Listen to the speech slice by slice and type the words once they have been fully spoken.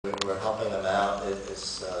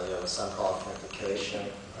is some call authentication,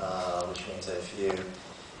 which means that if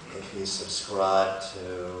you subscribe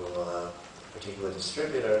to a particular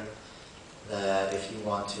distributor, that if you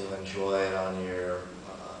want to enjoy it on your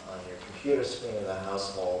computer screen in the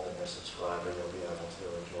household and you're a subscriber, you'll be able to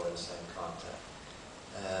enjoy the same content.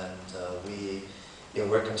 And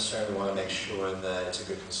we're concerned, we want to make sure that it's a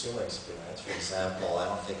good consumer experience. For example, I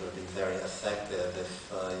don't think it would be very effective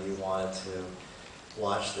if you wanted to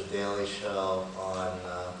watch The Daily Show on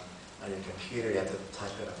your computer. You have to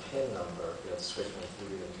type in a PIN number. You have to switch from the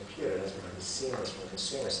TV to the computer. It has to be seamless from a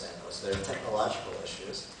consumer standpoint. So there are technological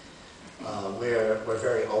issues. We're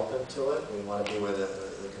very open to it. We want to be where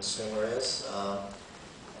the consumer is.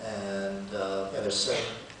 There's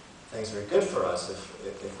certain things that are good for us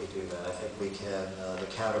if we do that. I think we can, the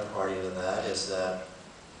counterparty to that is that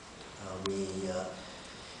we have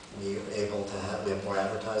more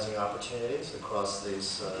advertising opportunities across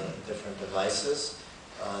these different devices.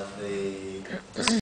 The